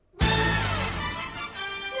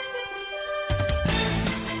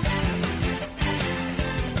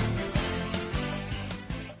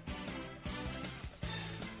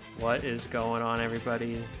What is going on,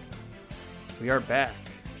 everybody? We are back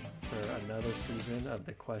for another season of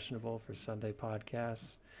the Questionable for Sunday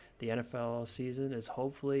podcast. The NFL season is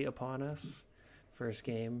hopefully upon us. First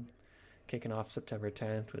game kicking off September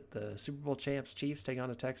 10th with the Super Bowl champs Chiefs taking on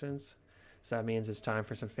the Texans. So that means it's time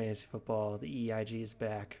for some fantasy football. The EIG is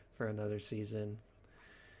back for another season.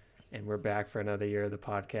 And we're back for another year of the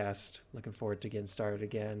podcast. Looking forward to getting started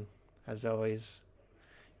again. As always,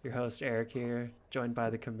 your host Eric here, joined by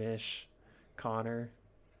the commish, Connor.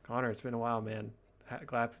 Connor, it's been a while, man.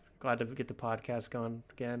 Glad to get the podcast going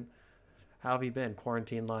again. How have you been?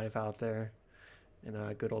 Quarantine life out there in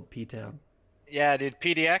good old P-Town. Yeah, dude,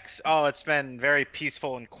 PDX. Oh, it's been very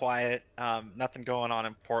peaceful and quiet. Nothing going on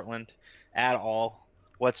in Portland at all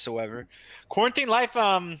whatsoever. Quarantine life,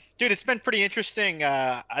 dude, it's been pretty interesting.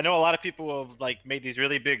 I know a lot of people have made these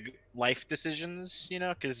really big life decisions,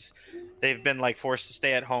 because they've been forced to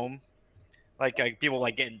stay at home. Like people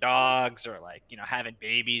getting dogs or having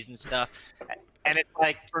babies and stuff. And it's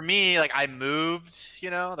for me, I moved,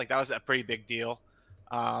 that was a pretty big deal.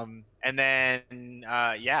 And then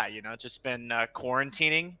just been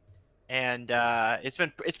quarantining, and it's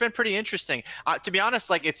been pretty interesting. To be honest,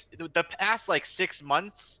 it's the past 6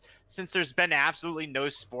 months since there's been absolutely no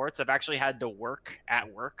sports. I've actually had to work at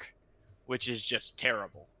work, which is just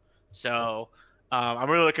terrible. So I'm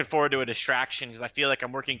really looking forward to a distraction because I feel like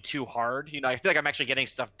I'm working too hard. I feel like I'm actually getting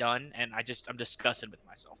stuff done, and I'm disgusted with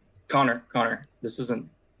myself. Connor, this isn't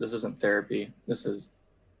therapy. This is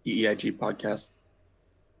Eeilgbtqia podcast.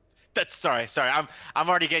 That's sorry. I'm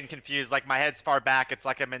already getting confused. My head's far back. It's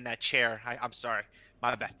like I'm in that chair. I'm sorry.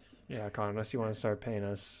 My bad. Yeah, Connor, unless you want to start paying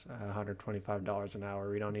us $125 an hour,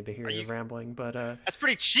 we don't need to hear you rambling. But that's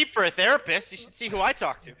pretty cheap for a therapist. You should see who I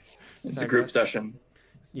talk to. It's a group session.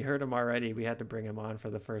 You heard him already. We had to bring him on for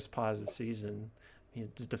the first pod of the season. The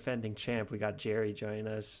defending champ. We got Jerry joining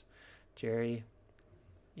us. Jerry,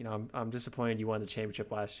 I'm disappointed you won the championship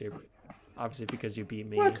last year, obviously because you beat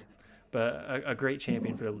me. What? But a great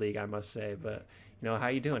champion for the league, I must say. But how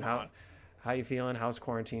you doing? How you feeling? How's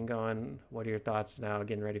quarantine going? What are your thoughts now,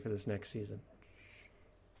 getting ready for this next season?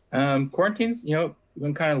 Quarantine's,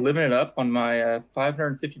 been kind of living it up on my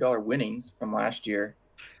 $550 winnings from last year.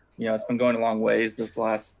 It's been going a long ways this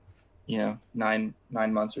last, 9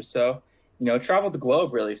 months or so. Traveled the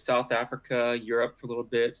globe really, South Africa, Europe for a little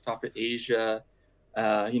bit, stopped at Asia.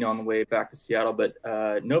 On the way back to Seattle, but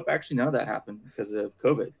nope, actually none of that happened because of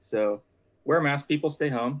COVID. So wear a mask, people, stay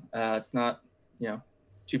home. It's not,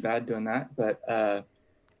 too bad doing that. But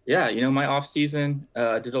my off season,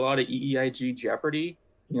 did a lot of EEIG Jeopardy,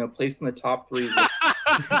 placed in the top 3.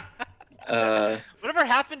 Whatever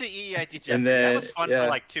happened to EEIG Jeopardy? That was fun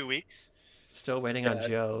for 2 weeks. Still waiting on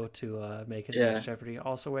Joe to make his next Jeopardy.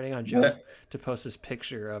 Also waiting on Joe to post his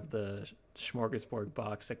picture of the smorgasbord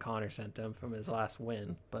box that Connor sent him from his last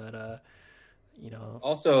win. But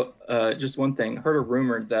Also, just one thing. Heard a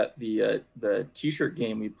rumor that the T-shirt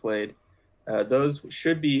game we played, those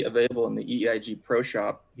should be available in the EIG Pro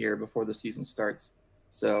Shop here before the season starts.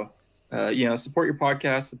 So, support your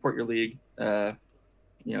podcast, support your league. Buy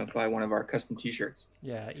one of our custom T-shirts.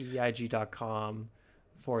 Yeah, EIG.com/shop.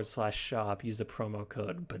 Use the promo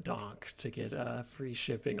code BADONK to get free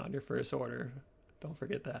shipping on your first order. Don't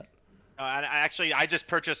forget that. I just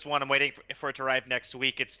purchased one. I'm waiting for it to arrive next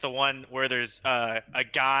week. It's the one where there's a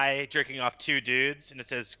guy jerking off 2 dudes, and it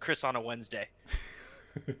says Chris on a Wednesday.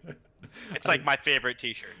 It's my favorite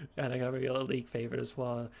T-shirt. I think that might be a league favorite as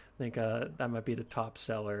well. I think that might be the top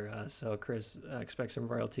seller. So Chris, expect some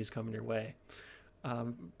royalties coming your way.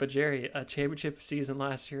 But Jerry, a championship season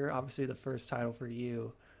last year, obviously the first title for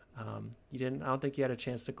you. I don't think you had a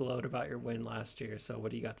chance to gloat about your win last year. So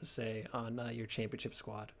what do you got to say on your championship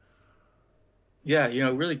squad? Yeah,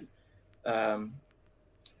 really,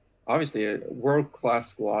 obviously a world-class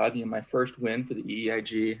squad. my first win for the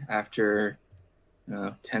EIG after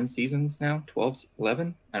 10 seasons now, 12,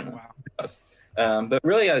 11, I don't know. Wow. But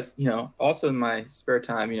really, as also in my spare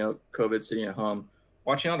time, COVID, sitting at home,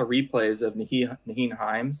 watching all the replays of Nyheim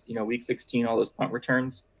Hines, week 16, all those punt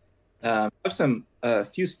returns. I have a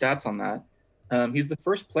few stats on that. He's the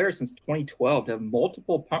first player since 2012 to have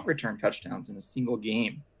multiple punt return touchdowns in a single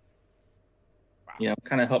game.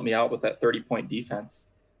 Kind of helped me out with that 30-point defense.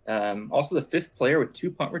 Also the 5th player with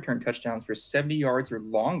 2 punt return touchdowns for 70 yards or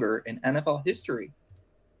longer in NFL history.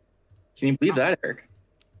 Can you believe that, Eric?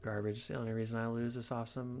 Garbage. The only reason I lose is off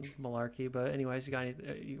some malarkey. But anyways,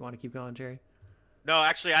 you want to keep going, Jerry? No,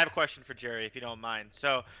 actually, I have a question for Jerry, if you don't mind.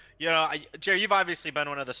 So, Jerry, you've obviously been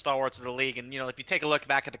one of the stalwarts of the league, and if you take a look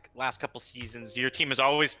back at the last couple seasons, your team has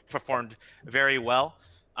always performed very well.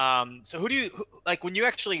 So like when you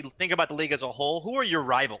actually think about the league as a whole, who are your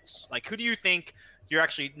rivals? Like who do you think you're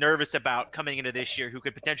actually nervous about coming into this year who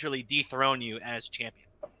could potentially dethrone you as champion?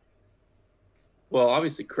 Well,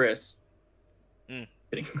 obviously Chris.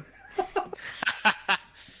 Kidding.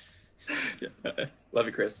 Love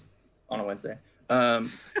you, Chris, on a Wednesday.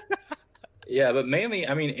 Yeah, but mainly,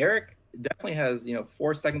 I mean, Erik definitely has,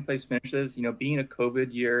 4 second place finishes. Being a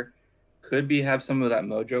COVID year could have some of that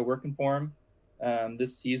mojo working for him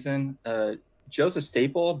this season. Joe's a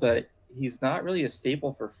staple, but he's not really a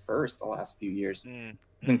staple for first the last few years. Been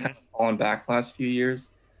kind of falling back last few years.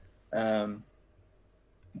 I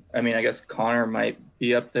mean, I guess Connor might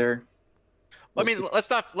be up there. Let's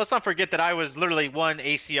not forget that I was literally one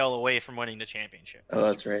ACL away from winning the championship. Oh,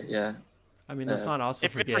 that's right. Yeah. I mean, let's not also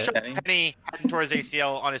forget. If Penny hadn't tore his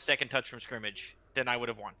ACL on his second touch from scrimmage, then I would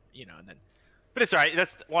have won. But it's all right.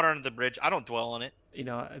 That's water under the bridge. I don't dwell on it.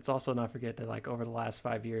 It's also not forget that like over the last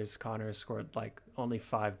 5 years, Connor has scored like only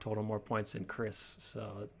 5 total more points than Chris.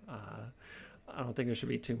 So I don't think there should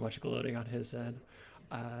be too much gloating on his end.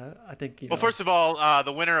 I think. Well, first of all,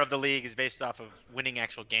 the winner of the league is based off of winning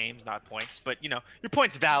actual games, not points. But your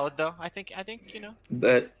point's valid, though. I think.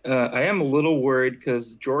 But I am a little worried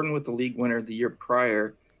because Jordan, with the league winner the year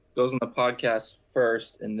prior, goes on the podcast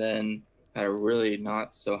first, and then had a really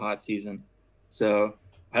not so hot season. So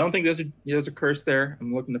I don't think there's a curse there.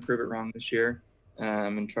 I'm looking to prove it wrong this year,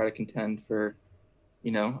 and try to contend for,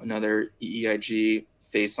 another EEIG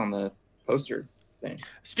face on the poster thing.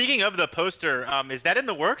 Speaking of the poster, is that in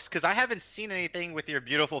the works? Because I haven't seen anything with your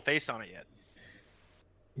beautiful face on it yet.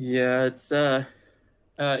 Yeah, it's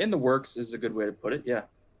in the works is a good way to put it. Yeah.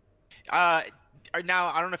 Now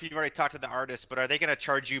I don't know if you've already talked to the artist, but are they going to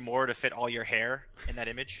charge you more to fit all your hair in that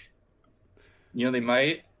image? They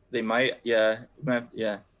might. Yeah.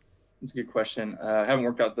 Yeah. That's a good question. I haven't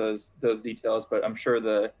worked out those details, but I'm sure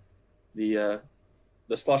the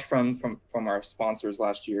slush from our sponsors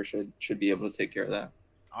last year should be able to take care of that.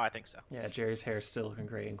 Oh, I think so. Yeah, Jerry's hair is still looking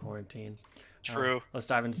great in quarantine. True. Let's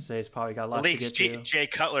dive into today's pod. We got lots to get to. Jay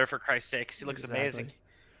Cutler, for Christ's sakes, he looks amazing.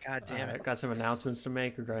 God damn it. Got some announcements to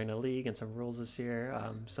make regarding the league and some rules this year.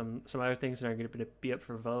 Some other things that are going to be up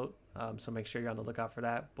for vote. So make sure you're on the lookout for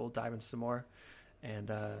that. We'll dive into some more.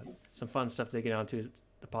 And some fun stuff to get onto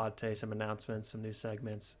the pod today, some announcements, some new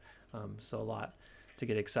segments. So a lot to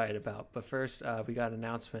get excited about. But first, we got an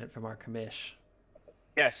announcement from our commish.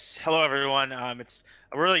 Yes. Hello, everyone. I'm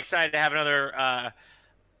really excited to have another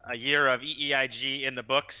a year of EEIG in the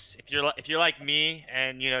books. If you're like me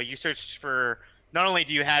and you search for, not only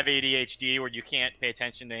do you have ADHD where you can't pay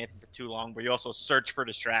attention to anything for too long, but you also search for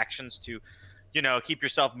distractions to keep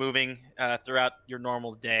yourself moving throughout your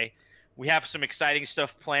normal day. We have some exciting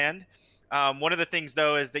stuff planned. One of the things,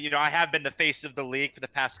 though, is that I have been the face of the league for the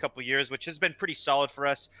past couple of years, which has been pretty solid for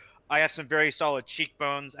us. I have some very solid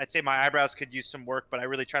cheekbones. I'd say my eyebrows could use some work, but I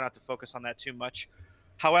really try not to focus on that too much.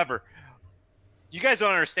 However, you guys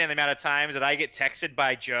don't understand the amount of times that I get texted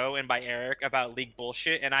by Joe and by Erik about league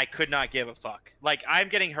bullshit, and I could not give a fuck. Like, I'm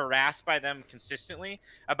getting harassed by them consistently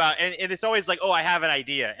about, and it's always like, oh, I have an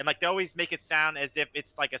idea. And, like, they always make it sound as if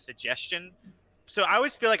it's, like, a suggestion. So I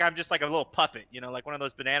always feel like I'm just, like, a little puppet, like one of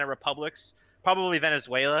those banana republics, probably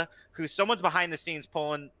Venezuela, who someone's behind the scenes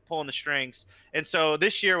pulling the strings. And so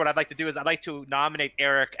this year what I'd like to do is I'd like to nominate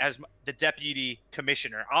Erik as the deputy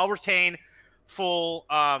commissioner. I'll retain full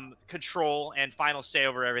control and final say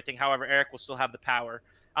over everything. However, Erik will still have the power.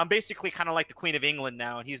 I'm basically kind of like the Queen of England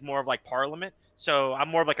now, and he's more of like Parliament. So I'm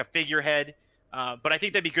more of like a figurehead. But I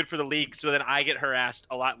think that'd be good for the league, so then I get harassed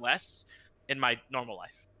a lot less in my normal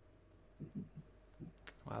life.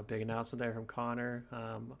 Wow, big announcement there from Connor.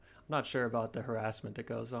 I'm not sure about the harassment that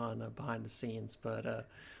goes on behind the scenes, but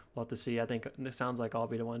we'll have to see. I think it sounds like I'll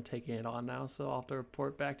be the one taking it on now, so I'll have to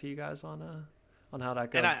report back to you guys on how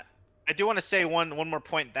that goes. And I do want to say one more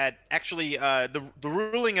point, that actually the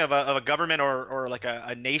ruling of a government or like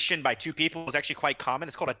a nation by two people is actually quite common.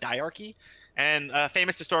 It's called a diarchy. And a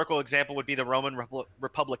famous historical example would be the Roman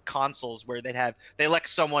Republic consuls, where they elect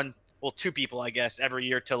someone, well, two people, I guess, every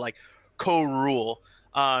year to like co-rule.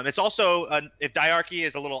 It's also, if diarchy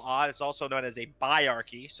is a little odd, it's also known as a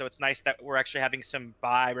biarchy. So it's nice that we're actually having some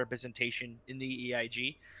bi representation in the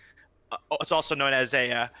EIG. It's also known as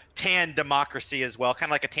a tan democracy as well, kind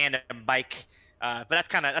of like a tandem bike. But that's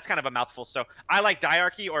kind of a mouthful. So I like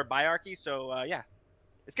diarchy or biarchy. So yeah,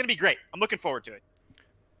 it's gonna be great. I'm looking forward to it.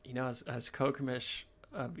 As co-commish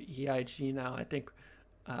of EIG now, I think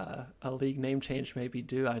a league name change may be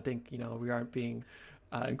due. I think we aren't being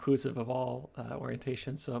inclusive of all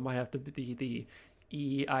orientations, so it might have to be the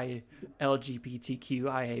Eeilgbtqia+.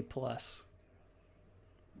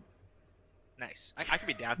 Nice. I could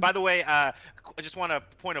be down. By the way, I just want a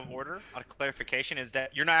point of order, a clarification, is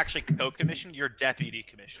that you're not actually co-commissioned, you're deputy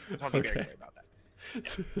commissioner. I just want to be very clear about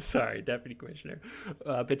that. Sorry, deputy commissioner.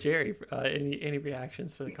 But Jerry, any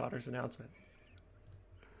reactions to Connor's announcement?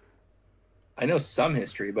 I know some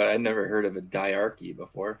history, but I'd never heard of a diarchy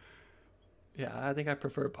before. Yeah, I think I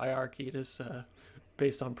prefer biarchy just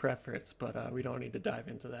based on preference, but we don't need to dive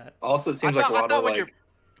into that. Also, it seems like a lot of like,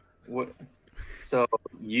 what? So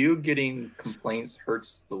you getting complaints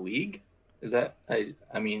hurts the league? Is that?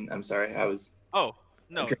 I mean, I'm sorry, I was. Oh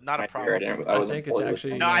no, not a problem. I think it's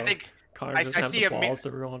actually. No, I think. Connor doesn't have the balls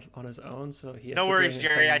to rule on his own, so he has no to worries,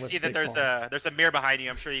 Jerry. I see that balls. there's a mirror behind you.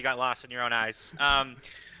 I'm sure you got lost in your own eyes.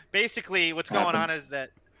 Basically, what's going on is that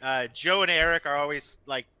Joe and Erik are always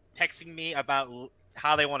like texting me about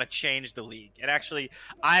how they want to change the league, and actually,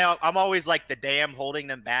 I'm always like the dam holding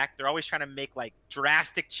them back. They're always trying to make like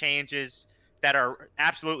drastic changes that are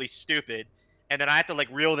absolutely stupid, and then I have to like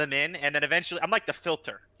reel them in, and then eventually I'm like the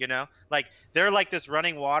filter, you know, like they're like this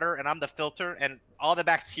running water, and I'm the filter, and all the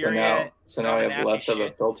bacteria. So now I have less of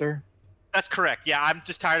a filter. That's correct. Yeah, I'm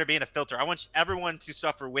just tired of being a filter. I want everyone to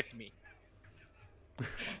suffer with me.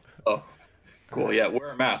 Oh, cool. Yeah,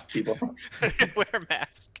 wear a mask, people. Wear a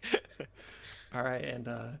mask. All right, and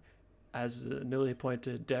as the newly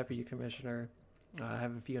appointed deputy commissioner, I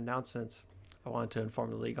have a few announcements I wanted to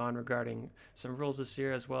inform the league on regarding some rules this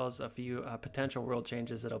year, as well as a few potential rule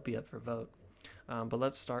changes that'll be up for vote. But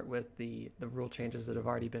let's start with the rule changes that have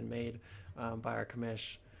already been made by our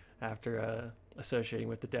commish after associating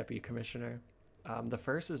with the deputy commissioner. The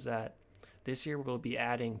first is that this year we'll be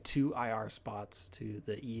adding 2 IR spots to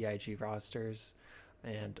the EIG rosters,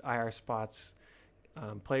 and IR spots,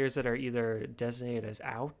 players that are either designated as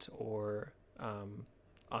out or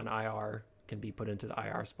on IR can be put into the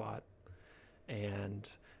IR spot. And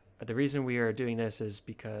the reason we are doing this is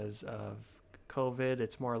because of COVID.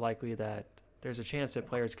 It's more likely that there's a chance that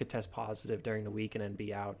players could test positive during the week and then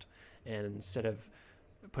be out. And instead of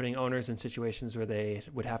putting owners in situations where they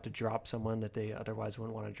would have to drop someone that they otherwise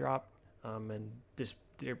wouldn't want to drop, and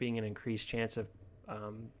there being an increased chance of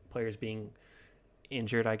players being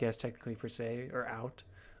injured, I guess, technically per se, or out,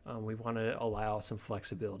 we want to allow some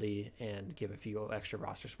flexibility and give a few extra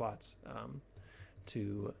roster spots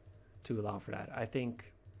to allow for that. I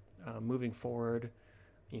think moving forward,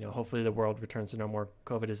 hopefully the world returns to no more.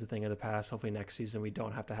 COVID is the thing of the past. Hopefully next season we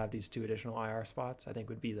don't have to have these 2 additional IR spots. I think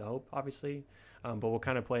would be the hope, obviously. But we'll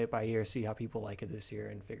kind of play it by ear, see how people like it this year,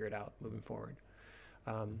 and figure it out moving forward.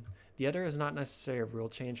 The other is not necessarily a rule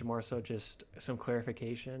change, more so just some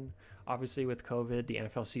clarification. Obviously with COVID, the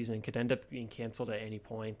NFL season could end up being canceled at any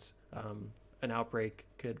point. An outbreak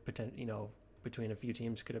could between a few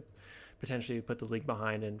teams could have potentially put the league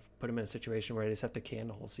behind and put them in a situation where they just have to can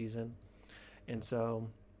the whole season. And so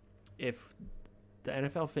if the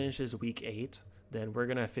NFL finishes week 8, then we're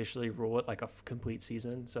going to officially rule it like a complete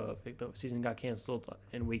season. So if the season got canceled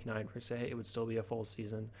in week 9 per se, it would still be a full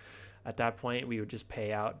season. At that point, we would just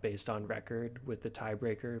pay out based on record, with the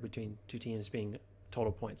tiebreaker between 2 teams being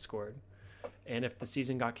total points scored. And if the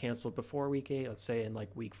season got canceled before week 8, let's say in like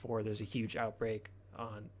week 4, there's a huge outbreak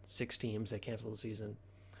on 6 teams that cancel the season,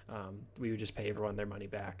 we would just pay everyone their money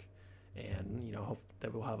back, and hope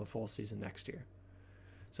that we'll have a full season next year.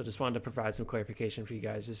 So just wanted to provide some clarification for you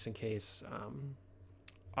guys, just in case.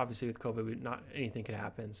 Obviously with COVID, not anything could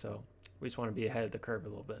happen, so we just want to be ahead of the curve a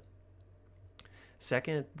little bit.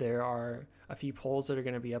 Second, there are a few polls that are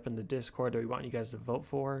going to be up in the Discord that we want you guys to vote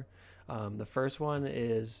for. The first one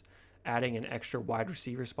is adding an extra wide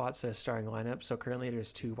receiver spot to the starting lineup. So currently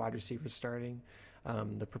there's 2 wide receivers starting.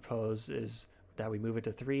 The proposed is that we move it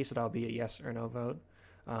to 3, so that'll be a yes or no vote.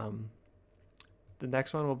 The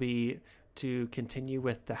next one will be to continue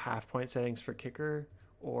with the half-point settings for kicker,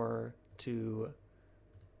 or to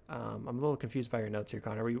I'm a little confused by your notes here,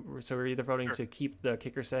 Connor. We're either voting to keep the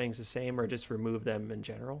kicker settings the same or just remove them in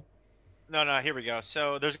general? No, here we go.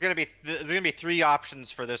 So there's gonna be 3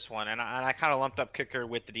 options for this one, and I kind of lumped up kicker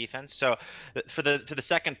with the defense. So to the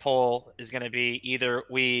second poll is gonna be either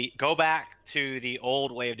we go back to the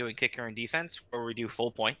old way of doing kicker and defense, where we do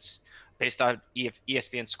full points based on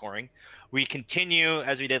ESPN scoring. We continue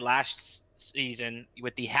as we did last season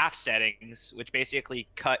with the half settings, which basically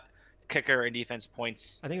cut kicker and defense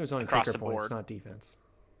points. I think it was only across kicker the board. points, not defense.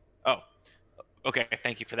 Oh, okay.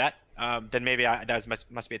 Thank you for that. Then maybe that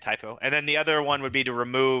must be a typo. And then the other one would be to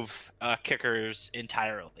remove kickers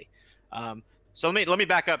entirely. So let me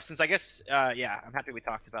back up, since I guess I'm happy we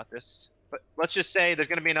talked about this. But let's just say there's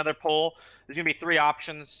going to be another poll. There's going to be 3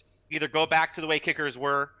 options: either go back to the way kickers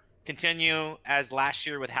were, continue as last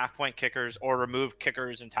year with half-point kickers or remove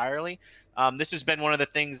kickers entirely. This has been one of the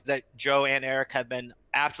things that Joe and Erik have been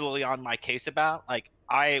absolutely on my case about. Like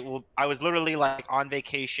I was literally like on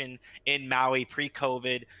vacation in Maui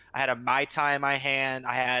pre-COVID. I had a Mai Tai in my hand.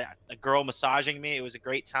 I had a girl massaging me. It was a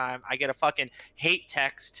great time. I get a fucking hate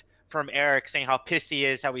text from Erik saying how pissed he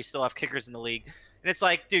is, how we still have kickers in the league. And it's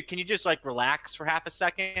like, dude, can you just like relax for half a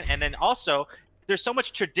second? And then also, there's so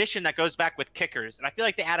much tradition that goes back with kickers, and I feel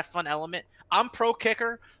like they add a fun element. I'm pro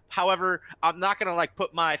kicker. However, I'm not gonna like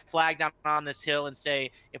put my flag down on this hill and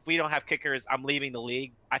say if we don't have kickers, I'm leaving the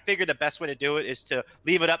league. I figure the best way to do it is to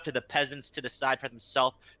leave it up to the peasants to decide for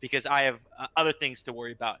themselves because I have other things to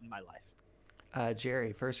worry about in my life.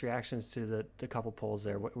 Jerry, first reactions to the couple polls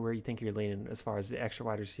there. Where you think you're leaning as far as the extra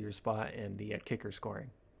wide receiver spot and the kicker scoring?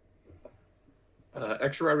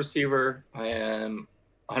 Extra wide receiver, I am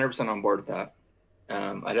 100% on board with that.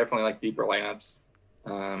 I definitely like deeper lineups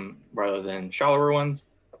rather than shallower ones.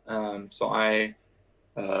 So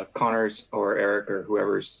Connor's or Erik or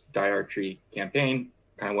whoever's die archery campaign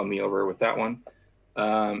kind of won me over with that one.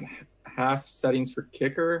 Half settings for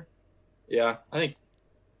kicker. Yeah, I think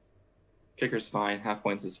kicker's fine. Half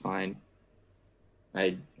points is fine.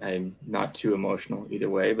 I'm not too emotional either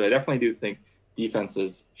way, but I definitely do think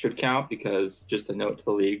defenses should count because just a note to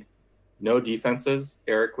the league, no defenses,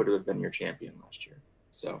 Erik would have been your champion last year.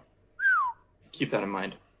 So keep that in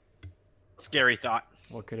mind. Scary thought.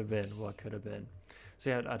 What could have been? What could have been? So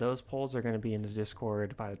yeah, those polls are going to be in the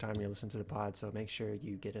Discord by the time you listen to the pod. So make sure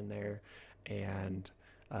you get in there and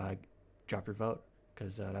drop your vote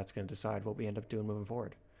because that's going to decide what we end up doing moving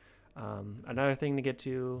forward. Another thing to get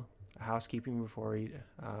to, housekeeping before we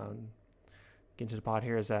get into the pod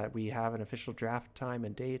here, is that we have an official draft time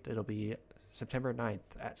and date. It'll be September 9th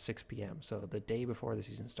at 6 p.m. So the day before the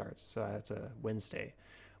season starts. So that's a Wednesday,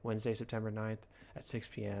 September 9th at 6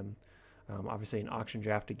 p.m. Obviously an auction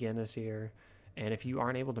draft again this year. And if you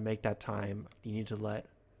aren't able to make that time, you need to let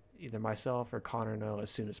either myself or Connor know as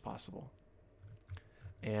soon as possible.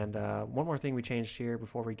 And one more thing we changed here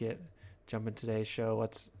before we jump into today's show.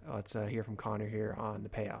 Let's hear from Connor here on the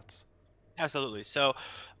payouts. Absolutely. So,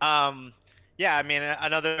 yeah, I mean,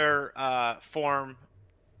 another form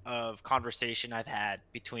of conversation I've had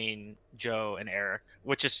between Joe and Erik,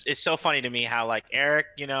 which is so funny to me how like Erik,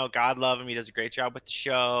 God love him, he does a great job with the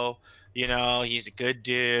show. He's a good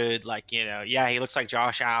dude. Like, yeah, he looks like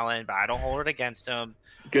Josh Allen, but I don't hold it against him.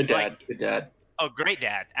 Good dad. Good dad. Oh, great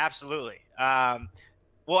dad. Absolutely.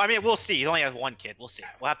 Well, I mean, we'll see. He only has one kid. We'll see.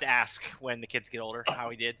 We'll have to ask when the kids get older how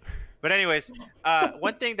he did. But anyways,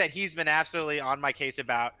 one thing that he's been absolutely on my case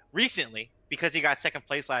about recently, because he got second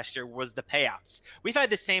place last year, was the payouts. We've had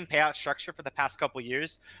the same payout structure for the past couple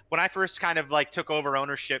years. When I first kind of like took over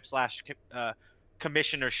ownership /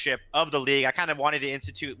 commissionership of the league, I kind of wanted to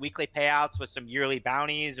institute weekly payouts with some yearly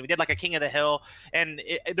bounties. We did like a King of the Hill, and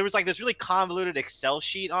there was like this really convoluted Excel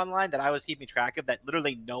sheet online that I was keeping track of that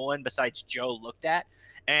literally no one besides Joe looked at.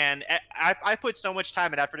 And I put so much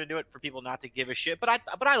time and effort into it for people not to give a shit, but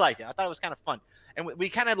I liked it. I thought it was kind of fun. And we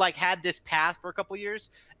kind of like had this path for a couple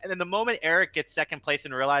years. And then the moment Erik gets second place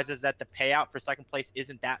and realizes that the payout for second place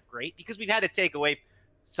isn't that great, because we've had to take away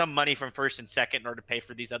some money from first and second in order to pay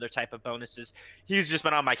for these other type of bonuses, he's just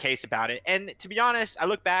been on my case about it. And to be honest, I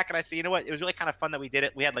look back and I say, you know what? It was really kind of fun that we did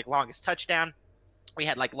it. We had like longest touchdown. We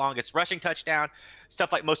had like longest rushing touchdown,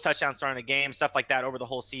 stuff like most touchdowns starting a game, stuff like that over the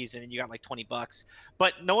whole season, and you got like $20.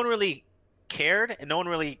 But no one really cared, and no one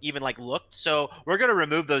really even like looked. So we're going to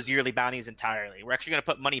remove those yearly bounties entirely. We're actually going to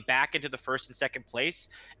put money back into the first and second place,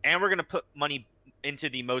 and we're going to put money into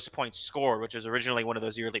the most points scored, which is originally one of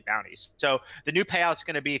those yearly bounties. So the new payout is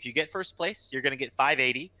going to be, if you get first place, you're going to get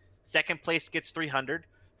 580. Second place gets 300.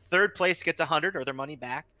 Third place gets 100 or their money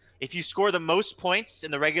back. If you score the most points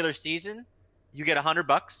in the regular season, you get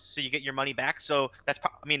 $100, so you get your money back. So that's,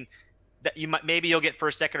 I mean, that maybe you'll get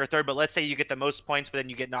first, second, or third, but let's say you get the most points, but then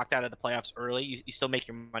you get knocked out of the playoffs early, you still make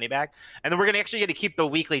your money back. And then we're gonna actually get to keep the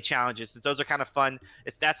weekly challenges, since those are kind of fun.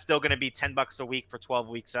 That's still gonna be $10 a week for 12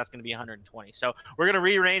 weeks, so that's gonna be 120. So we're gonna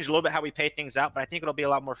rearrange a little bit how we pay things out, but I think it'll be a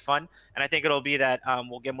lot more fun, and I think it'll be that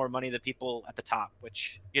we'll get more money to the people at the top,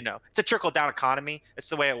 which it's a trickle down economy. It's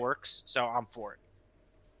the way it works, so I'm for it.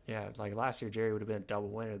 Yeah, like last year, Jerry would have been a double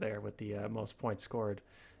winner there with the most points scored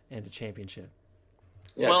and the championship.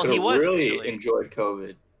 Yeah, well, he was really initially. Enjoyed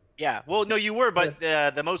COVID. Yeah, well, no, you were, but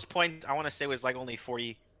the most points I want to say was like only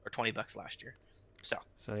 $40 or $20 last year.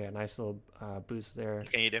 So yeah, nice little boost there.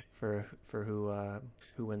 What can you do for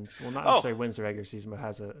who wins? Well, not necessarily wins the regular season, but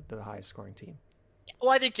has the highest scoring team.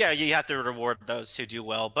 Well, I think you have to reward those who do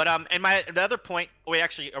well. But and the other point, wait,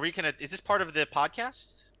 actually, is this part of the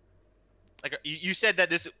podcast? Like you said that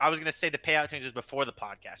this, I was gonna say the payout changes before the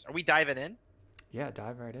podcast. Are we diving in? Yeah,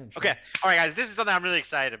 dive right in. Sure. Okay. All right, guys. This is something I'm really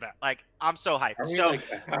excited about. Like, I'm so hyped. Are we So,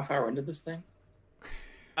 like a half hour into this thing?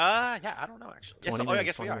 yeah, I don't know. Actually, yes. 20 Oh, I minutes,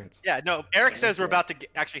 guess we 20 are. minutes. Yeah. No, Eric says we're about to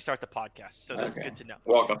actually start the podcast, so that's Okay. good to know.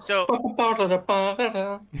 Welcome. So,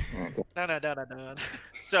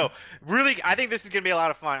 so really, I think this is gonna be a lot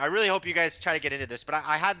of fun. I really hope you guys try to get into this. But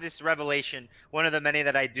I had this revelation, one of the many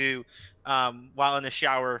that I do, while in the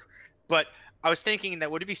shower. But I was thinking that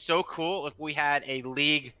would it be so cool if we had a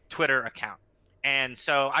league Twitter account? And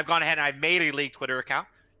so I've gone ahead and I've made a league Twitter account.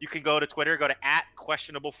 You can go to Twitter, go to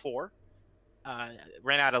 @questionable4.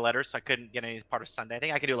 Ran out of letters, so I couldn't get any part of Sunday. I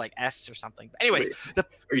think I could do like S or something. But anyways, Wait,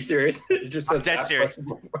 are you serious? It just I'm says dead serious.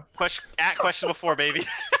 @questionable4, baby.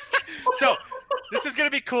 So this is gonna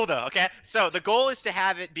be cool though. Okay, so the goal is to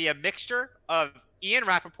have it be a mixture of Ian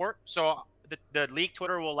Rappaport. So the league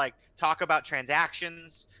Twitter will like talk about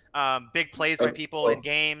transactions, big plays by people in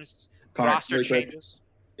games, Connor, roster really quick. changes.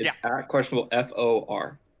 It's @questionable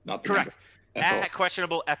FOR, not the Correct. number.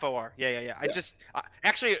 @questionable FOR. Yeah. I just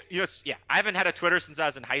actually, I haven't had a Twitter since I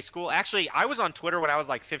was in high school. Actually, I was on Twitter when I was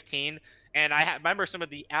like 15, and I remember some of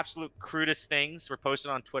the absolute crudest things were posted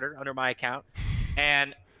on Twitter under my account.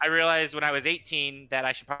 And I realized when I was 18 that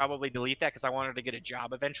I should probably delete that because I wanted to get a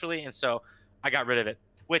job eventually, and so I got rid of it.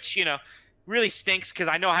 Which really stinks because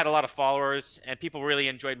I know I had a lot of followers and people really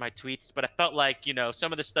enjoyed my tweets, but I felt like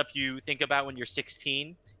some of the stuff you think about when you're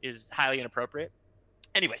 16 is highly inappropriate.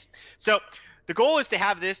 Anyways, so the goal is to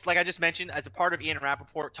have this, like I just mentioned, as a part of Ian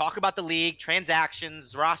Rappaport, talk about the league,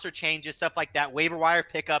 transactions, roster changes, stuff like that, waiver wire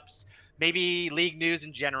pickups, maybe league news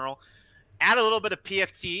in general. Add a little bit of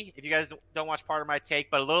PFT if you guys don't watch Part of My Take,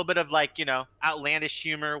 but a little bit of like, outlandish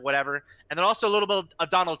humor, whatever. And then also a little bit of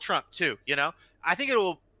Donald Trump too, I think it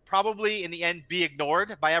will probably in the end be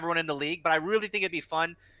ignored by everyone in the league, but I really think it'd be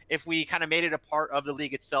fun if we kind of made it a part of the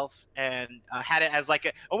league itself and had it as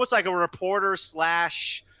like almost like a reporter /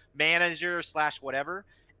 manager / whatever.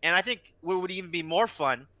 And I think what would even be more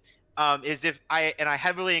fun is if I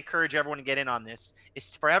heavily encourage everyone to get in on this,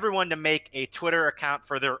 is for everyone to make a Twitter account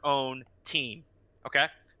for their own team. Okay?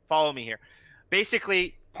 Follow me here.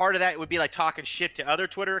 Basically, part of that would be like talking shit to other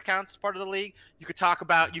Twitter accounts, part of the league. You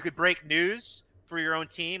could break news for your own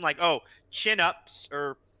team, like, chin ups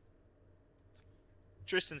or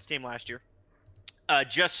Tristan's team last year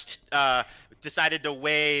just decided to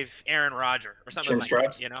waive Aaron Rodgers or something like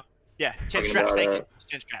straps. that, Yeah, chin straps. Thank you.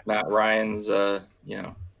 Chin straps. Matt Ryan's,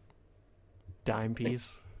 Dime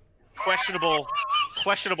piece. Questionable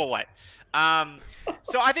what?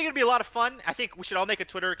 So I think it'd be a lot of fun. I think we should all make a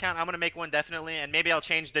Twitter account. I'm going to make one definitely, and maybe I'll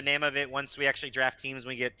change the name of it once we actually draft teams and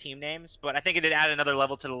we get team names. But I think it'd add another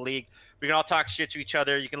level to the league. We can all talk shit to each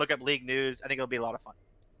other. You can look up league news. I think it'll be a lot of fun.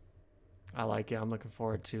 I like it. I'm looking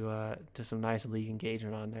forward to some nice league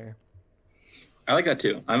engagement on there. I like that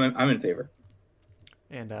too. I'm in favor.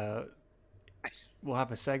 And Nice. we'll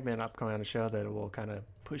have a segment upcoming on the show that will kind of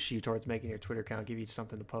push you towards making your Twitter account, give you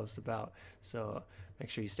something to post about. So make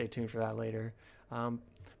sure you stay tuned for that later. But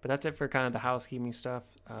that's it for kind of the housekeeping stuff.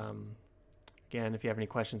 Again, if you have any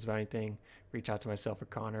questions about anything, reach out to myself or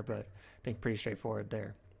Connor, but I think pretty straightforward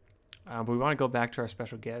there. But we want to go back to our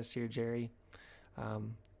special guest here, Jerry.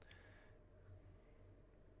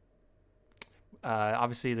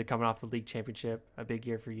 Obviously, they're coming off the league championship, a big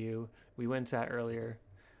year for you. We went into that earlier.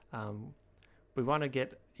 We want to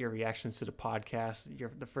get your reactions to the podcast,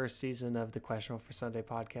 the first season of the Questionable for Sunday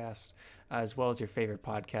podcast, as well as your favorite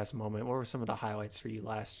podcast moment. What were some of the highlights for you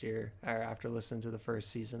last year or after listening to the first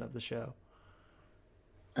season of the show?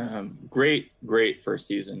 Great first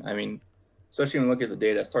season. I mean, especially when we look at the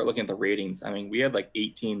data, start looking at the ratings. I mean, we had like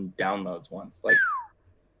 18 downloads once, like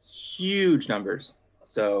huge numbers.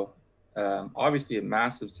 So obviously a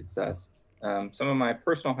massive success. Some of my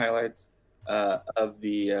personal highlights of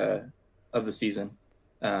the season.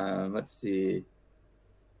 Let's see.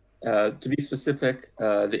 To be specific,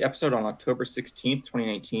 the episode on October 16th,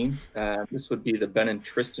 2019, this would be the Ben and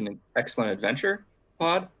Tristan Excellent Adventure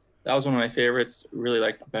pod. That was one of my favorites. Really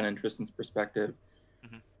liked Ben and Tristan's perspective.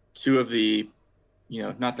 Mm-hmm. Two of the,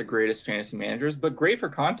 not the greatest fantasy managers, but great for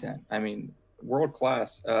content. I mean, world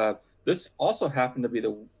class. This also happened to be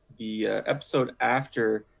the episode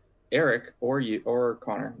after Erik or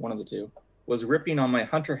Connor, one of the two, was ripping on my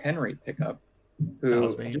Hunter Henry pickup. Who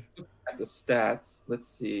at the stats? Let's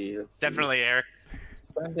see. Definitely Erik.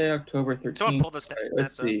 Sunday, October 13th. Someone pulled the stats.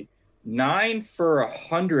 Let's see. 9 for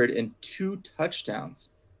 100 and 2 touchdowns.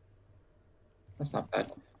 That's not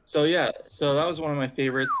bad. So that was one of my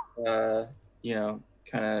favorites. Kind of,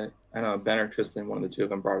 I don't know, Ben or Tristan, one of the two of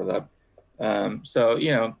them brought it up. So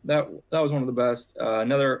that was one of the best.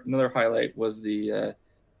 Another highlight was the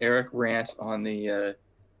Erik rant on the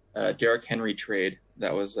Derrick Henry trade.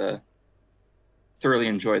 That was thoroughly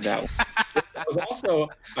enjoyed that one. It was also,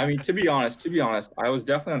 I mean, to be honest, I was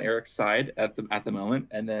definitely on Erik's side at the moment,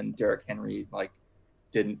 and then Derrick Henry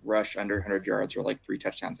didn't rush under 100 yards or 3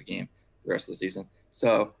 touchdowns a game the rest of the season.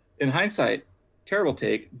 So in hindsight, terrible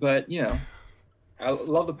take, but I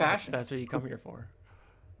love the passion. That's what you come here for.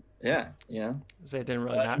 Yeah, So it didn't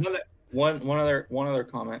really matter. One other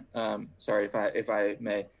comment. Sorry if I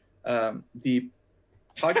may. The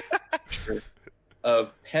podcast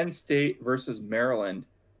of Penn State versus Maryland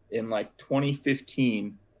in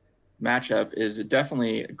 2015 matchup is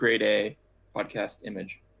definitely a grade A podcast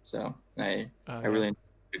image. So I really enjoyed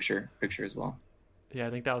the picture as well. Yeah,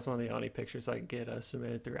 I think that was one of the only pictures I could get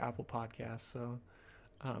submitted through Apple Podcasts. So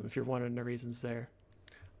if you're wondering the reasons there.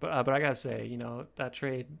 But I gotta say, that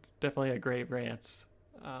trade, definitely a great rant.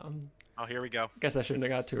 Oh, here we go. I guess I shouldn't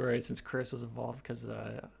have got too worried since Chris was involved because,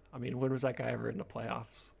 when was that guy ever in the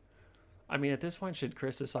playoffs? I mean, at this point, should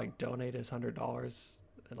Chris just donate his $100?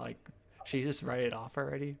 Should he just write it off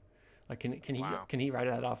already? Can he write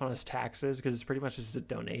that off on his taxes? Because it's pretty much just a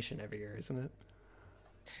donation every year, isn't it?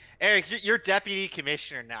 Erik, you're deputy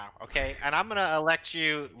commissioner now, okay? And I'm going to elect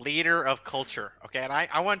you leader of culture, okay? And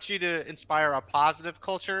I want you to inspire a positive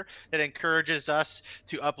culture that encourages us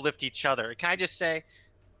to uplift each other. Can I just say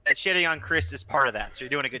that shitting on Chris is part of that, so you're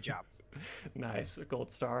doing a good job. Nice. A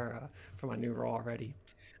gold star for my new role already.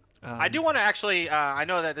 I do want to actually, I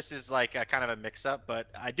know that this is kind of a mix-up, but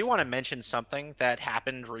I do want to mention something that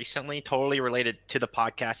happened recently, totally related to the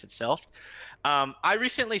podcast itself. I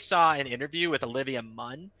recently saw an interview with Olivia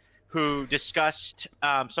Munn, who discussed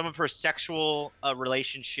some of her sexual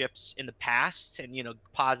relationships in the past and,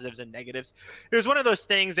 positives and negatives. It was one of those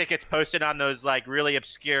things that gets posted on those really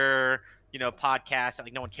obscure, podcasts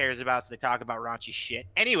that no one cares about, so they talk about raunchy shit.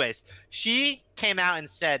 Anyways, she came out and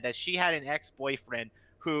said that she had an ex-boyfriend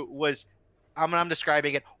who was, I'm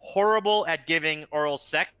describing it, horrible at giving oral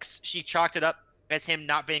sex. She chalked it up as him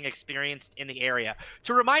not being experienced in the area.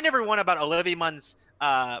 To remind everyone about Olivia Munn's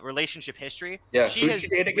relationship history. Yeah, who'd she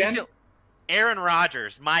date again? Aaron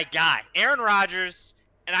Rodgers, my guy. Aaron Rodgers,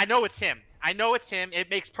 and I know it's him. It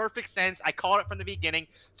makes perfect sense. I called it from the beginning.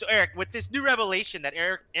 So, Erik, with this new revelation that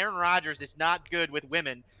Aaron Rodgers is not good with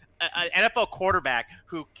women, an NFL quarterback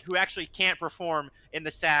who actually can't perform in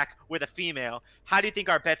the sack with a female, how do you think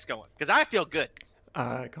our bet's going? Because I feel good.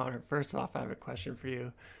 Connor, first off, I have a question for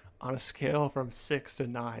you. On a scale from 6 to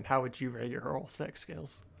 9, how would you rate your oral sex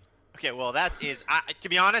skills? Okay, well, that is, to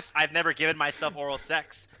be honest, I've never given myself oral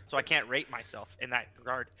sex, so I can't rate myself in that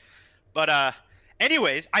regard. But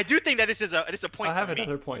anyways, I do think that this is a point. I have for me.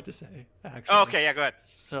 another point to say, actually. Oh, okay, yeah, go ahead.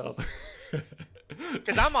 So,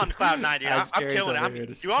 because I'm on cloud 9, dude. I'm killing it.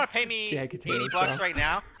 Do you want to pay me $80 right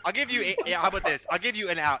now? I'll give you. How about this? I'll give you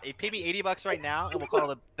an out. Pay me $80 right now, and we'll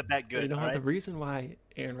call the bet good. The reason why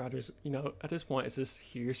Aaron Rodgers, at this point, it's just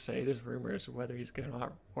hearsay. There's rumors of whether he's good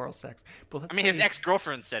at oral sex. But his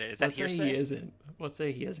ex-girlfriend said it. Is that hearsay? Let's say he isn't. Let's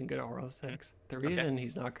say he isn't good at oral sex. The reason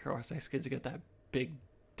he's not good at oral sex is because he got that big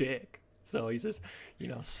dick. So he's just,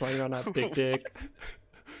 slinging on that big dick,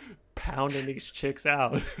 pounding these chicks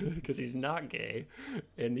out because he's not gay,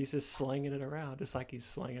 and he's just slinging it around just like he's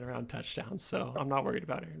slinging around touchdowns. So I'm not worried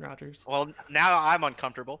about Aaron Rodgers. Well, now I'm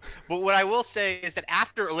uncomfortable. But what I will say is that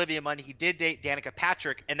after Olivia Munn, he did date Danica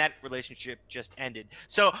Patrick, and that relationship just ended.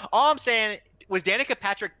 So all I'm saying, was Danica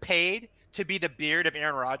Patrick paid to be the beard of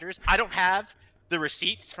Aaron Rodgers? I don't have the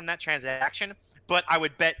receipts from that transaction, but I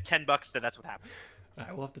would bet $10 that that's what happened. All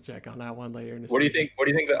right, we'll have to check on that one later in the What do season.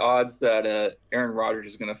 you think the odds that Aaron Rodgers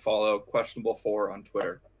is going to follow questionable 4 on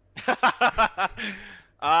Twitter?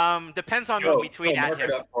 Depends on what we tweet at him.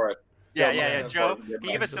 It up for it. Yeah. Joe, can you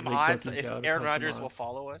give us The some big odds bookie if Joe to Aaron post some Rodgers will odds.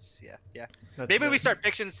 follow us? Yeah. That's Maybe right. we start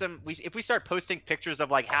picturing if we start posting pictures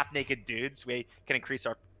of half-naked dudes, we can increase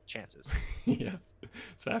our chances. Yeah.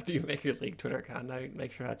 So after you make your league Twitter account, now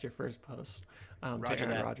make sure that's your first post to Roger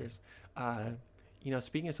Aaron that. Rodgers.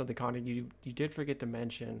 Speaking of something, Connor, you did forget to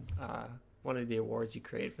mention one of the awards you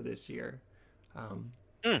created for this year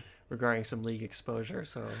regarding some league exposure.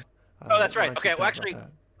 So. Oh, that's why right. don't Okay, you well, talk about actually,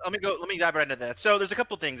 that? let me dive right into that. So there's a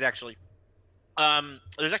couple things actually.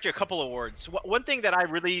 There's actually a couple awards. One thing that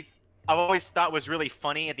I've always thought was really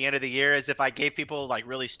funny at the end of the year is if I gave people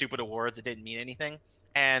really stupid awards that didn't mean anything.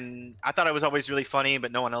 And I thought it was always really funny,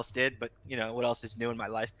 but no one else did. But what else is new in my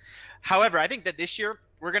life? However, I think that this year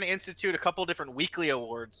we're going to institute a couple different weekly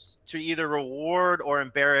awards to either reward or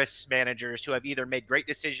embarrass managers who have either made great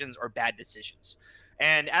decisions or bad decisions.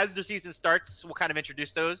 And as the season starts, we'll kind of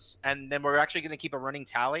introduce those, and then we're actually going to keep a running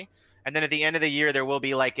tally. and then at the end of the year there will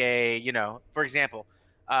be like a, for example,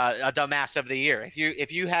 a dumbass of the year.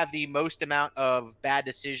 If you have the most amount of bad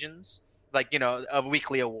decisions, like of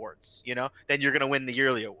weekly awards, then you're gonna win the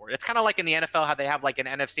yearly award. It's kind of like in the NFL how they have like an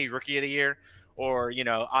NFC Rookie of the Year or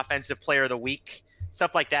Offensive Player of the Week,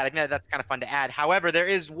 stuff like that. I think that's kind of fun to add. However, there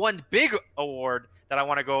is one big award that I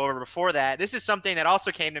want to go over before that. This is something that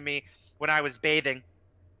also came to me when I was bathing.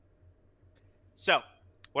 So,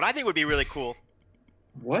 what I think would be really cool.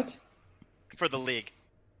 What? For the league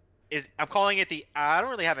is, I'm calling it I don't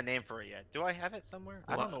really have a name for it yet. Do I have it somewhere?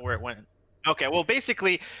 I don't know where it went. Okay, well,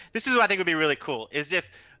 basically, this is what I think would be really cool, is if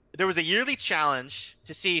there was a yearly challenge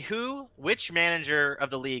to see which manager of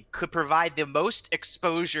the league could provide the most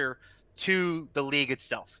exposure to the league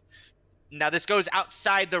itself. Now, this goes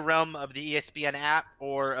outside the realm of the ESPN app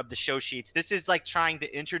or of the show sheets. This is like trying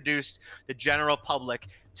to introduce the general public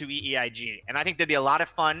to EEIG. And I think that'd be a lot of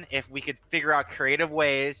fun if we could figure out creative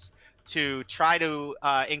ways to try to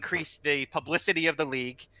increase the publicity of the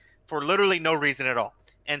league for literally no reason at all.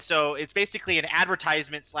 And so it's basically an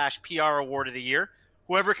advertisement / PR award of the year.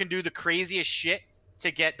 Whoever can do the craziest shit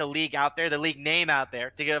to get the league out there, the league name out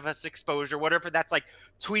there, to give us exposure, whatever that's like,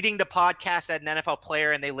 tweeting the podcast at an NFL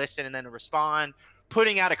player and they listen and then respond,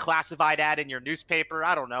 putting out a classified ad in your newspaper,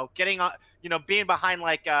 I don't know, getting on, being behind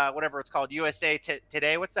like whatever it's called, USA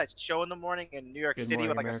Today, what's that show in the morning in New York Good City Morning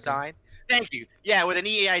with like America. a sign? Thank you. Yeah, with an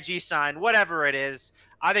EEIG sign, whatever it is.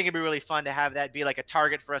 I think it'd be really fun to have that be like a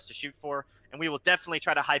target for us to shoot for, and we will definitely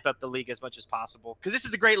try to hype up the league as much as possible because this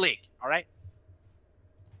is a great league, all right?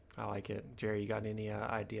 I like it. Jerry, you got any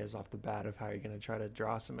ideas off the bat of how you're going to try to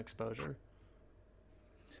draw some exposure?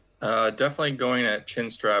 Definitely going at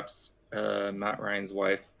Chinstrap's, Matt Ryan's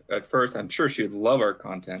wife. At first, I'm sure she would love our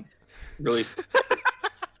content. Really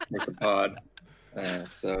make the pod.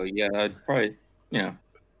 So yeah, I'd probably,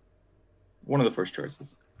 one of the first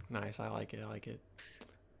choices. Nice. I like it.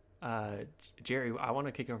 Jerry, I want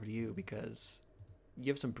to kick over to you because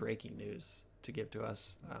you have some breaking news to give to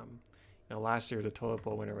us. Last year the toilet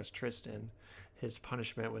bowl winner was Tristan. His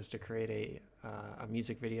punishment was to create a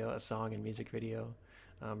music video, a song and music video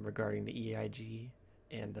regarding the EIG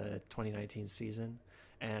and the 2019 season.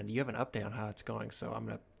 And you have an update on how it's going, so I'm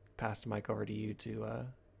going to pass the mic over to you to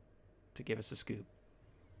give us a scoop.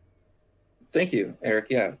 Thank you, Eric.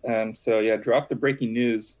 Yeah. Drop the breaking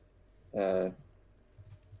news. Sound.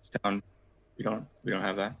 We don't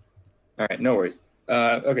have that. All right, no worries.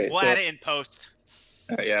 Okay. We'll add it in post.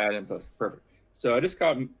 Yeah, I didn't post. Perfect. So I just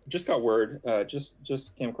got word.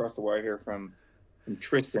 Just came across the wire here from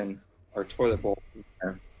Tristan, our toilet bowl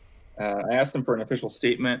winner. I asked him for an official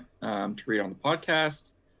statement to read on the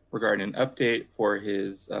podcast regarding an update for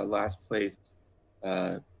his last place.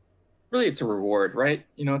 Really, it's a reward, right?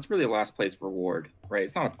 It's really a last place reward, right?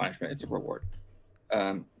 It's not a punishment; it's a reward.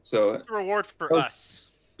 So it's a reward for us.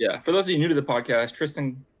 Yeah, for those of you new to the podcast,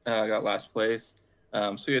 Tristan got last place.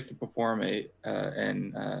 So he has to perform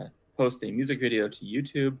and post a music video to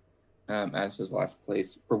YouTube as his last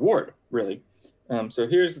place reward, really. So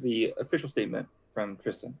here's the official statement from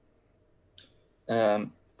Tristan.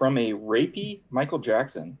 From a rapey Michael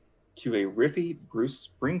Jackson to a riffy Bruce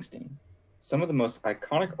Springsteen, some of the most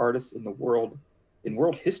iconic artists in world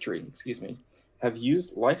history, have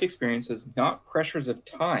used life experiences, not pressures of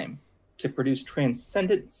time, to produce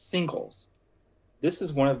transcendent singles. This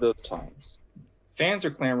is one of those times. Fans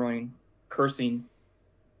are clamoring, cursing,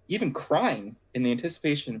 even crying in the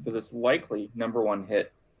anticipation for this likely #1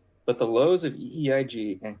 hit. But the lows of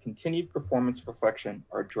EEIG and continued performance reflection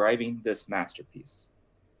are driving this masterpiece.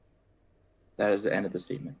 That is the end of the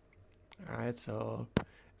statement. All right, so it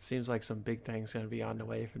seems like some big things going to be on the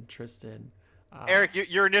way from Tristan. Eric,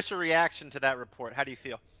 your initial reaction to that report, how do you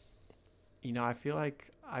feel? I feel like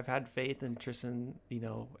I've had faith in Tristan,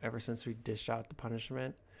 ever since we dished out the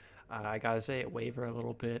punishment. I got to say it wavered a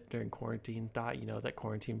little bit during quarantine. Thought, that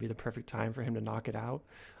quarantine would be the perfect time for him to knock it out.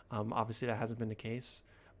 Obviously, that hasn't been the case.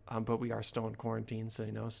 But we are still in quarantine, so,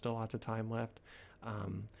 still lots of time left.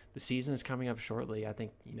 The season is coming up shortly. I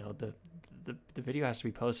think, the video has to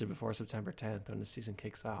be posted before September 10th when the season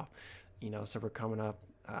kicks off. So we're coming up,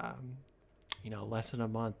 less than a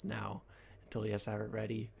month now until he has to have it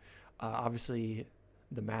ready. Obviously,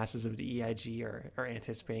 the masses of the EIG are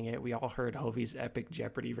anticipating it. We all heard Hovey's epic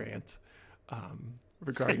Jeopardy rant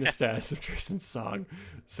regarding the status of Tristan's song.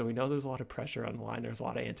 So we know there's a lot of pressure on the line. There's a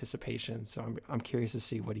lot of anticipation. So I'm curious to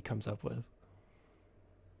see what he comes up with.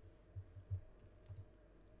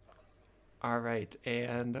 All right.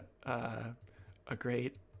 And a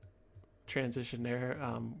great transition there.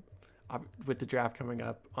 With the draft coming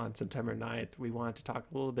up on September 9th, we wanted to talk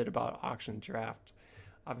a little bit about auction draft.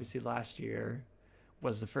 Obviously, last year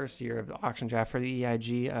was the first year of the auction draft for the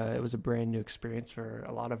EIG. It was a brand new experience for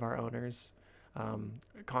a lot of our owners.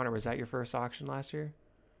 Connor, was that your first auction last year?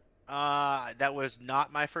 That was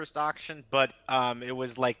not my first auction, but it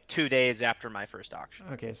was like 2 days after my first auction.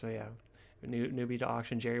 Okay, so yeah, newbie to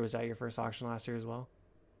auction. Jerry, was that your first auction last year as well?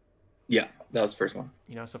 Yeah, that was the first one.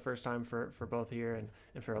 So first time for both here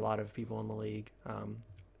and for a lot of people in the league.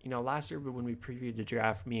 Last year when we previewed the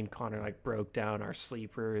draft, me and Connor like broke down our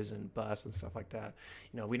sleepers and busts and stuff like that.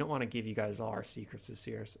 We don't want to give you guys all our secrets this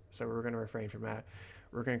year, so we're going to refrain from that.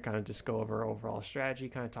 We're going to kind of just go over our overall strategy,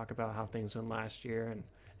 kind of talk about how things went last year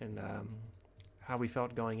and how we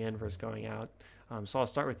felt going in versus going out. So I'll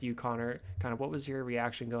start with you, Connor. Kind of what was your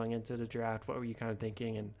reaction going into the draft? What were you kind of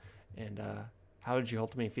thinking, and how did you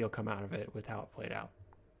ultimately feel come out of it with how it played out?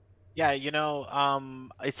 Yeah,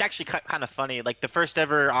 it's actually kind of funny. Like the first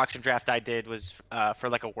ever auction draft I did was for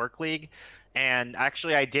like a work league, and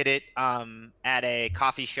actually I did it at a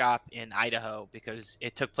coffee shop in Idaho because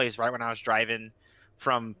it took place right when I was driving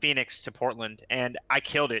from Phoenix to Portland, and I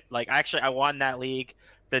killed it. Like I won that league.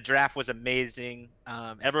 The draft was amazing.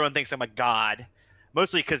 Everyone thinks I'm a god,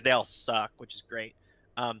 mostly because they all suck, which is great.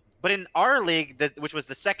 But in our league, which was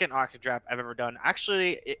the second auction draft I've ever done,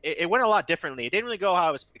 actually it went a lot differently. It didn't really go how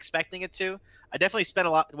I was expecting it to. I definitely spent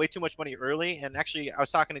way too much money early, and actually I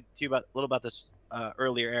was talking to you a little about this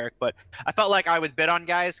earlier, Eric. But I felt like I was bid on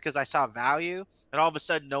guys because I saw value, and all of a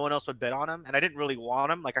sudden no one else would bid on them, and I didn't really want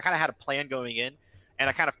them. Like I kind of had a plan going in, and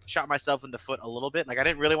I kind of shot myself in the foot a little bit. Like I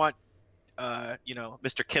didn't really want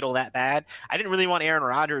Mr. Kittle that bad. I didn't really want Aaron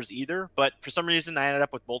Rodgers either, but for some reason I ended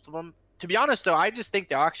up with both of them. To be honest, though, I just think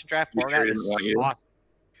the auction draft format is awesome.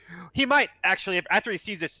 He might actually, after he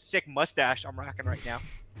sees this sick mustache I'm rocking right now,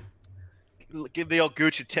 give the old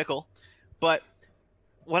Gooch a tickle. But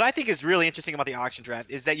what I think is really interesting about the auction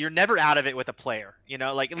draft is that you're never out of it with a player.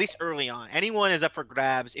 Like at least early on, anyone is up for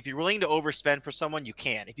grabs. If you're willing to overspend for someone, you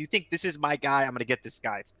can. If you think this is my guy, I'm going to get this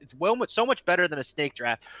guy. It's so much better than a snake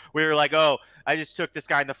draft where you're like, oh, I just took this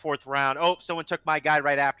guy in the 4th round. Oh, someone took my guy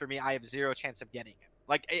right after me. I have zero chance of getting him.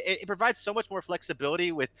 Like it provides so much more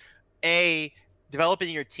flexibility with A, developing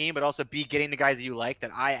your team, but also B, getting the guys that you like.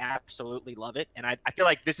 That I absolutely love it, and I feel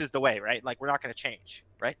like this is the way, right? Like we're not going to change,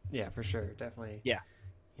 right? Yeah, for sure, definitely. Yeah.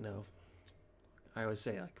 I always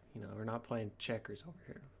say we're not playing checkers over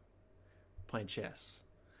here, we're playing chess,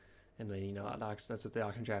 and then that's what the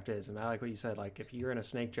auction draft is. And I like what you said. Like if you're in a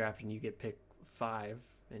snake draft and you get picked 5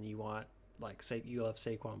 and you want say you love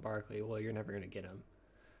Saquon Barkley, well you're never going to get him.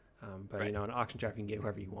 But right. In an auction draft, you can get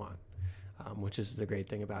whoever you want, which is the great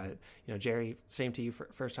thing about it. Jerry, same to you.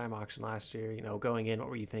 First time auction last year. Going in, what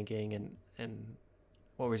were you thinking, and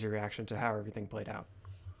what was your reaction to how everything played out?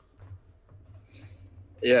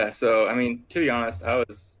 Yeah, so I mean, to be honest, I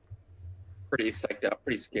was pretty psyched out,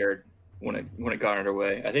 pretty scared when it got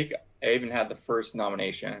underway. I think I even had the first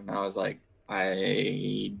nomination, and I was like,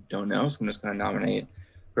 I don't know, so I'm just going to nominate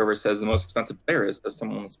whoever says the most expensive player is, so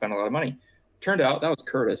someone will spend a lot of money. Turned out that was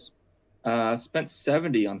Curtis. Spent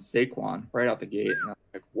 70 on Saquon right out the gate, and I was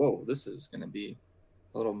like, whoa, this is going to be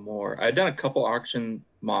a little more. I'd done a couple auction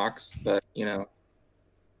mocks, but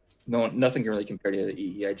nothing can really compare to the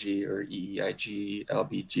EEIG or EEIG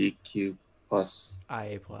LBGQ plus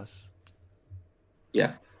IA plus.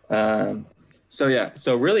 Yeah.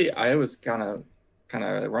 So really, I was kind of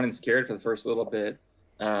running scared for the first little bit.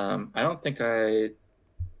 I don't think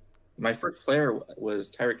my first player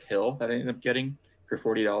was Tyreek Hill that I ended up getting for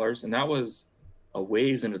 $40, and that was a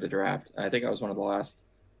ways into the draft. I think I was one of the last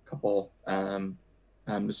couple to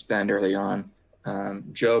spend early on.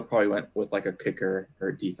 Joe probably went with like a kicker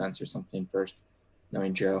or defense or something first,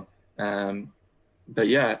 knowing Joe. But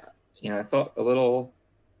yeah, I felt a little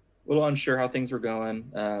unsure how things were going.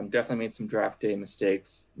 Definitely made some draft day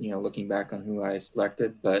mistakes, looking back on who I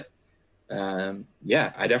selected. But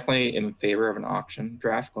yeah, I definitely am in favor of an auction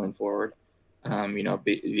draft going forward.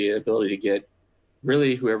 The ability to get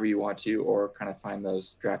really whoever you want to, or kind of find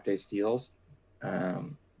those draft day steals.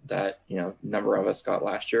 That number of us got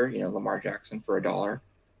last year. Lamar Jackson for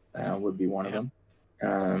 $1 would be one of them.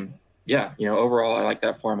 Overall, I like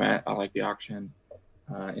that format. I like the auction.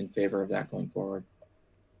 In favor of that going forward.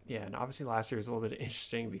 Yeah, and obviously last year was a little bit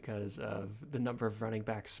interesting because of the number of running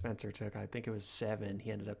backs Spencer took. I think it was 7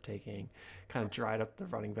 he ended up taking. Kind of dried up the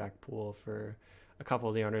running back pool for a couple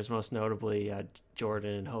of the owners, most notably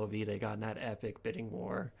Jordan and Hovey. They got in that epic bidding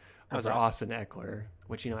war over Austin Eckler,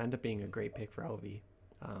 which ended up being a great pick for Hovey.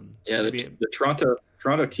 The Toronto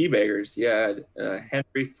Teabaggers. Yeah,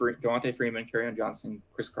 Henry, Devontae Freeman, Kerryon Johnson,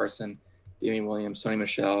 Chris Carson, Damian Williams, Sony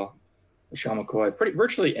Michel, Michelle McCoy.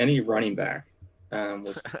 Virtually any running back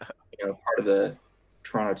was part of the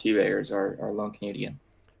Toronto Teabaggers are lone Canadian.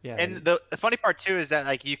 Yeah, And the funny part too is that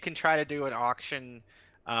like you can try to do an auction,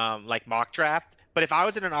 like mock draft. But if I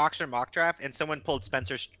was in an auction mock draft and someone pulled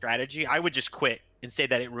Spencer's strategy, I would just quit and say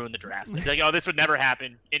that it ruined the draft. I'd be like, oh, this would never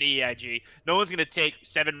happen in EIG. No one's gonna take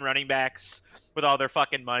 7 running backs with all their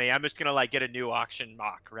fucking money. I'm just gonna like get a new auction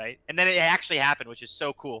mock, right? And then it actually happened, which is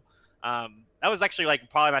so cool. That was actually like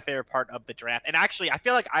probably my favorite part of the draft. And actually, I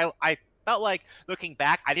feel like I felt like looking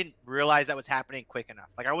back, I didn't realize that was happening quick enough.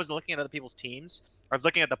 Like I wasn't looking at other people's teams. I was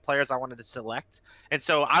looking at the players I wanted to select. And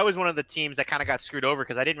so I was one of the teams that kind of got screwed over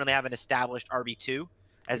because I didn't really have an established RB2,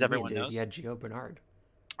 as everyone knows. You had Gio Bernard.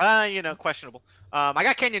 Questionable. I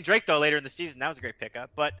got Kenyon Drake though later in the season. That was a great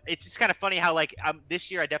pickup. But it's just kind of funny how like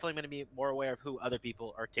this year I definitely going to be more aware of who other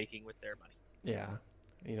people are taking with their money. Yeah,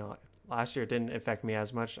 last year it didn't affect me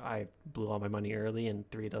as much. I blew all my money early, and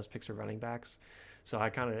 3 of those picks were running backs. So I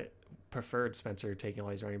kind of preferred Spencer taking all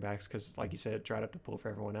these running backs because, like you said, it dried up the pool for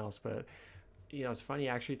everyone else. But it's funny.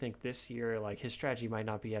 I actually think this year, like his strategy might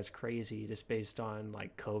not be as crazy, just based on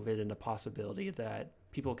like COVID and the possibility that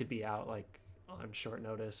people could be out like on short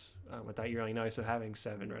notice without you really knowing. So having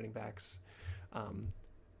 7 running backs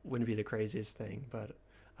wouldn't be the craziest thing. But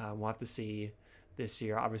we'll have to see this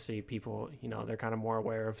year. Obviously, people, they're kind of more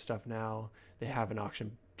aware of stuff now. They have an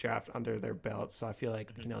auction draft under their belt, so I feel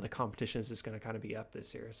like the competition is just going to kind of be up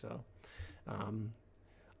this year. So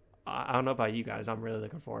I don't know about you guys. I'm really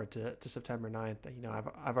looking forward to September 9th.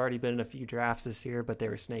 I've already been in a few drafts this year, but they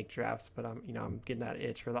were snake drafts. But I'm getting that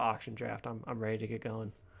itch for the auction draft. I'm ready to get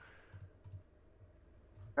going.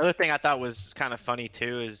 Another thing I thought was kind of funny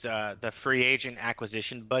too is the free agent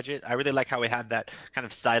acquisition budget. I really like how we had that kind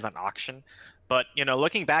of silent auction. But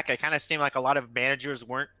looking back, it kind of seemed like a lot of managers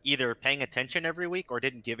weren't either paying attention every week or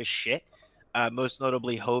didn't give a shit. Most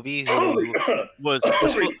notably, Hovey, who was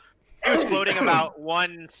floating about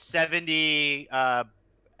 170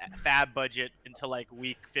 fab budget until like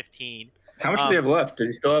week 15. How much does he have left? Does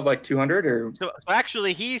he still have like 200 or? So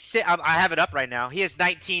actually, I have it up right now. He has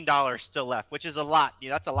 $19 still left, which is a lot.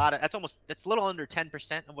 That's a lot. That's a little under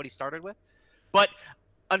 10% of what he started with. But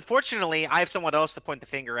unfortunately, I have someone else to point the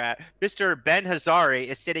finger at. Mr. Ben Hazari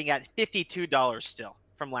is sitting at $52 still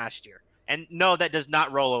from last year. And no, that does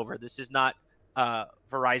not roll over. This is not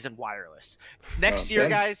Verizon Wireless. Next year,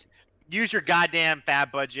 guys, use your goddamn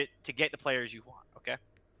fab budget to get the players you want, okay?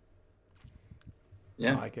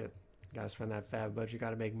 Yeah. I like it. Got to spend that fab budget. Got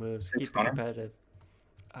to make moves. Keep it competitive.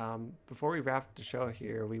 Before we wrap the show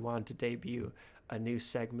here, we wanted to debut a new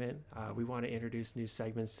segment. We want to introduce new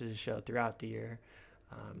segments to the show throughout the year.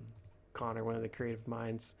 Connor, one of the creative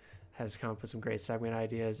minds, has come up with some great segment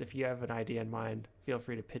ideas. If you have an idea in mind, feel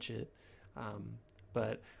free to pitch it.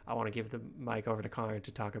 But I want to give the mic over to Connor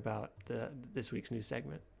to talk about this week's new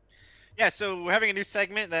segment. Yeah, so we're having a new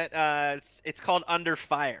segment that it's called Under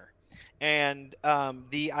Fire. And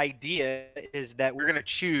the idea is that we're going to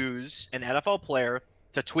choose an NFL player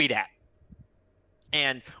to tweet at.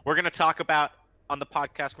 And we're going to talk about on the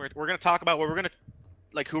podcast, we're going to talk about what we're going to,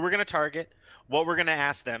 like who we're going to target, what we're going to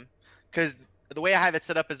ask them. Because the way I have it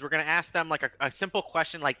set up is we're going to ask them like a simple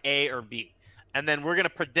question like A or B. And then we're going to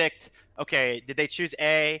predict, okay, did they choose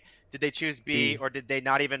A? Did they choose B? Or did they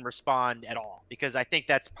not even respond at all? Because I think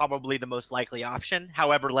that's probably the most likely option,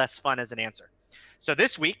 however less fun as an answer. So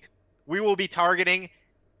this week, we will be targeting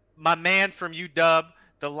my man from UW,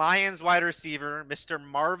 the Lions wide receiver, Mr.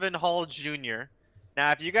 Marvin Hall Jr.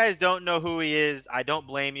 Now, if you guys don't know who he is, I don't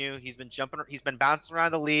blame you. He's been bouncing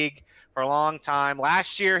around the league for a long time.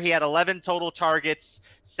 Last year, he had 11 total targets,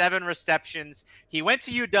 7 receptions. He went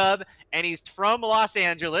to UW, and he's from Los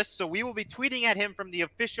Angeles, so we will be tweeting at him from the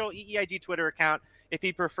official EEIG Twitter account if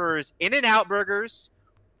he prefers In-N-Out burgers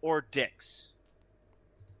or Dick's.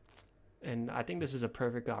 And I think this is a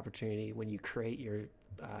perfect opportunity when you create your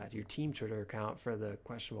team Twitter account for the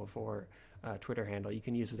Questionable For Twitter handle. You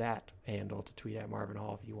can use that handle to tweet at Marvin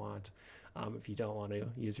Hall if you want. If you don't want to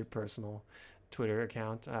use your personal Twitter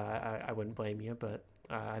account, I wouldn't blame you. But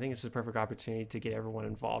I think it's a perfect opportunity to get everyone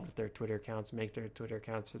involved with their Twitter accounts, make their Twitter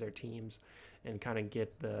accounts for their teams, and kind of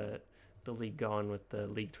get the league going with the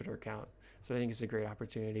league Twitter account. So I think it's a great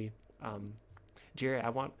opportunity. Jerry,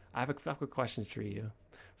 I have a couple questions for you.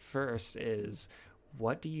 First is,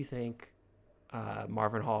 what do you think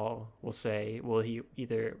Marvin Hall will say? Will he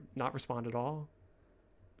either not respond at all,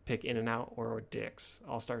 pick In-N-Out, or Dick's?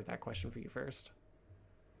 I'll start with that question for you first.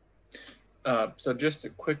 So just a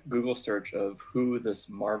quick Google search of who this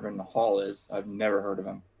Marvin Hall is. I've never heard of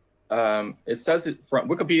him. It says it from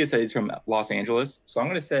Wikipedia says he's from Los Angeles. So I'm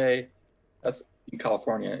going to say that's in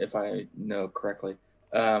California, if I know correctly.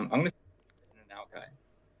 I'm going to say In-N-Out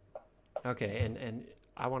guy. Okay, and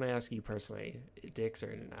I want to ask you personally, Dick's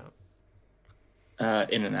or In-N-Out?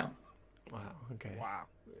 In-N-Out. Wow. Okay. Wow.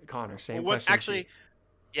 Connor, same What question. actually?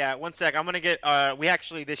 Yeah, one sec. I'm gonna get. We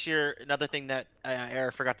actually this year another thing that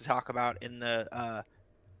Eric forgot to talk about in the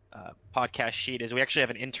podcast sheet is we actually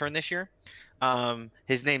have an intern this year.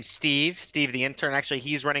 His name's Steve. Steve, the intern. Actually,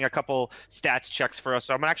 he's running a couple stats checks for us.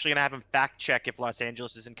 So I'm actually gonna have him fact check if Los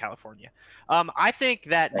Angeles is in California. I think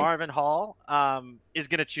that Marvin Hall is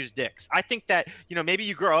gonna choose Dick's. I think that maybe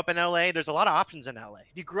you grow up in LA. There's a lot of options in LA.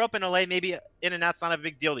 If you grew up in LA, maybe In-N-Out's not a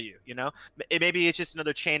big deal to you. Maybe it's just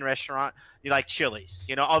another chain restaurant. You like Chili's.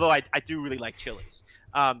 Although I do really like Chili's.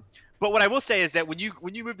 But what I will say is that when you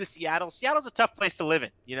move to Seattle, Seattle's a tough place to live in,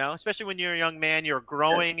 especially when you're a young man, you're a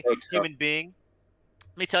growing human being.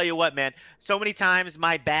 Let me tell you what, man. So many times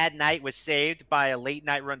my bad night was saved by a late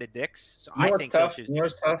night run to Dick's. So I think tough.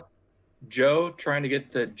 Tough. Joe trying to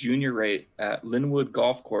get the junior rate at Linwood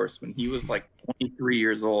Golf Course when he was like 23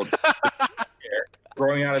 years old,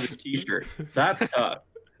 growing out of his t-shirt. That's tough.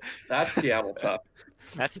 That's Seattle tough.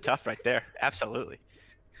 That's tough right there. Absolutely.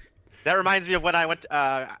 That reminds me of when I went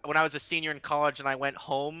when I was a senior in college and I went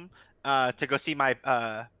home to go see my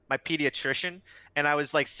my pediatrician, and I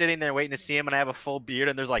was like sitting there waiting to see him, and I have a full beard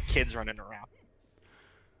and there's like kids running around.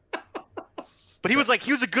 But he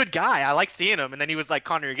was a good guy. I like seeing him, and then he was like,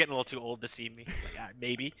 "Connor, you're getting a little too old to see me." He's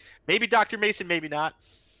like, maybe Dr. Mason, maybe not.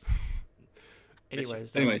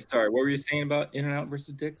 Anyways, sorry. What were you saying about In-N-Out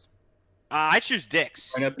versus Dick's? I choose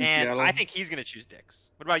Dick's, and Seattle. I think he's gonna choose Dick's.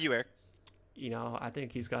 What about you, Eric? I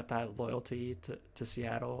think he's got that loyalty to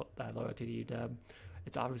Seattle, that loyalty to UW.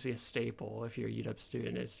 It's obviously a staple if you're a UW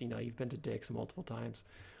student. It's, you've been to Dick's multiple times.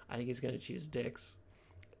 I think he's going to choose Dick's.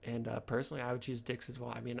 And personally, I would choose Dick's as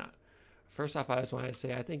well. I mean, first off, I just want to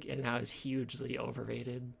say I think In-N-Out is hugely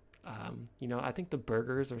overrated. I think the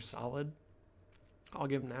burgers are solid. I'll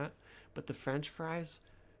give them that. But the French fries,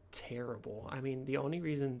 terrible. I mean, the only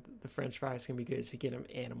reason the French fries can be good is if you get them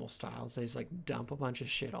animal styles. They just dump a bunch of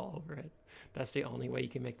shit all over it. That's the only way you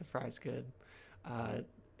can make the fries good.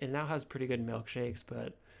 It now has pretty good milkshakes,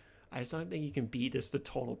 but I just don't think you can beat just the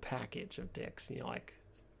total package of Dick's. You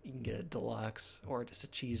can get a deluxe or just a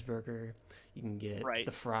cheeseburger. You can get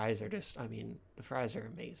the fries are just. I mean, the fries are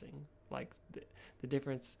amazing. The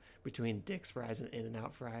difference between Dick's fries and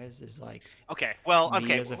In-N-Out fries is okay.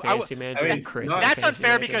 Me as a fantasy manager, and Chris. That's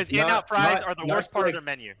unfair because In-N-Out fries are the worst part of their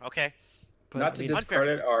menu. Okay. But, not to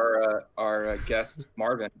discredit our guest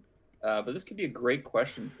Marvin, but this could be a great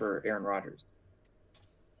question for Aaron Rodgers.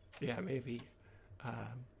 Yeah, maybe.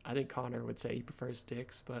 I think Connor would say he prefers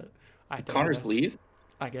Dick's, but Connor's leave?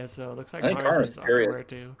 I guess so. It looks like I think Connor's serious.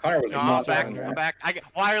 Too. Connor was I'm back. I got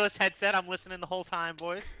wireless headset. I'm listening the whole time,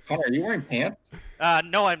 boys. Connor, are you wearing pants?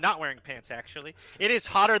 No, I'm not wearing pants, actually. It is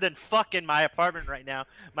hotter than fuck in my apartment right now.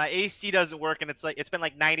 My AC doesn't work, and it's been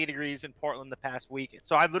like 90 degrees in Portland the past week.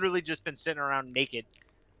 So I've literally just been sitting around naked.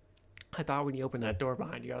 I thought when you opened that door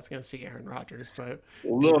behind you, I was going to see Aaron Rodgers, but a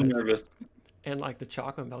little nervous. And the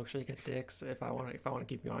chocolate milkshake at Dick's, if I want to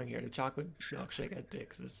keep going here, the chocolate milkshake at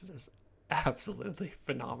Dick's is just absolutely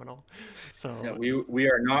phenomenal. So yeah, we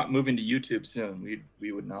are not moving to YouTube soon.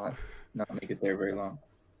 We would not make it there very long.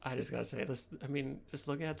 I just gotta say this. I mean, just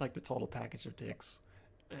looking at the total package of Dick's,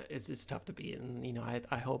 it's tough to beat. And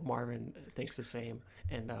I hope Marvin thinks the same.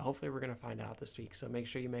 And hopefully we're gonna find out this week. So make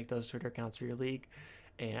sure you make those Twitter accounts for your league,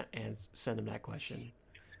 and send them that question.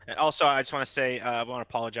 And also, I just want to say, I want to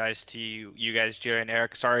apologize to you guys, Jerry and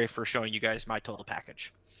Eric. Sorry for showing you guys my total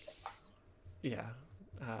package. Yeah.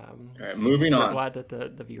 All right, moving on. I'm glad that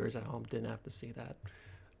the viewers at home didn't have to see that.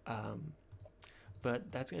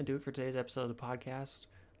 But that's going to do it for today's episode of the podcast.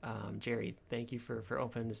 Jerry, thank you for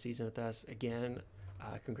opening the season with us again.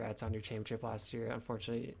 Congrats on your championship last year.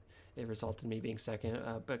 Unfortunately, it resulted in me being second,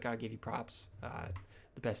 but got to give you props.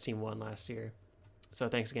 The best team won last year. So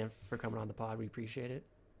thanks again for coming on the pod. We appreciate it.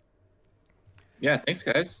 Yeah, thanks,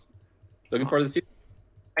 guys. Looking forward to the season.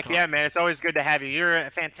 Heck yeah, man. It's always good to have you. You're a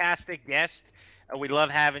fantastic guest. We love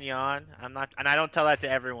having you on. I don't tell that to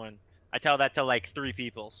everyone. I tell that to 3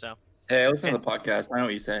 people. So. Hey, I listen to the podcast. I know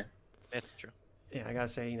what you say. That's true. Yeah, I gotta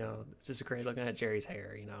say, it's just great looking at Jerry's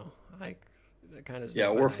hair. It kind of. Yeah,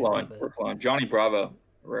 we're flowing. We're flowing. Johnny Bravo,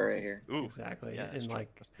 right here. Ooh. Exactly. Yeah, and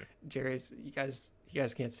Jerry's, you guys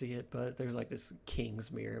can't see it, but there's this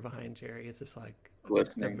king's mirror behind Jerry. It's just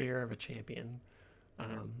the mirror of a champion.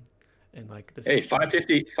 And this. Hey,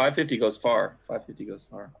 550 goes far. 550 goes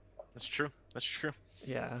far. That's true.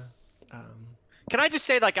 Yeah. Can I just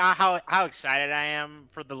say how excited I am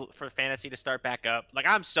for fantasy to start back up?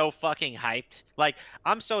 I'm so fucking hyped.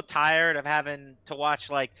 I'm so tired of having to watch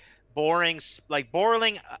boring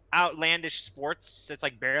outlandish sports that's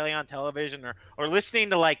like barely on television, or listening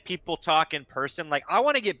to like people talk in person. Like I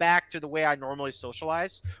want to get back to the way I normally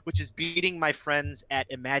socialize, which is beating my friends at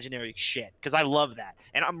imaginary shit, because I love that,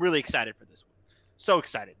 and I'm really excited for this one. So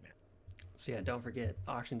excited, man. So yeah, don't forget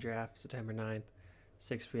auction draft September 9th,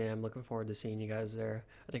 6 p.m. Looking forward to seeing you guys there.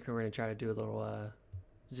 I think we're going to try to do a little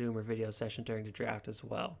Zoom or video session during the draft as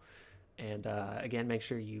well. And again, make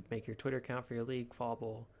sure you make your Twitter account for your league.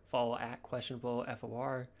 Follow at questionable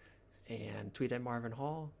FOR and tweet at Marvin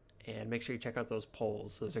Hall. And make sure you check out those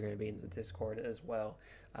polls. Those are going to be in the Discord as well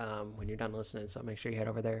when you're done listening. So make sure you head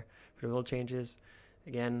over there for the little changes.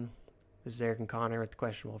 Again, this is Erik and Connor with the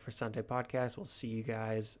Questionable for Sunday podcast. We'll see you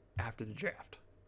guys after the draft.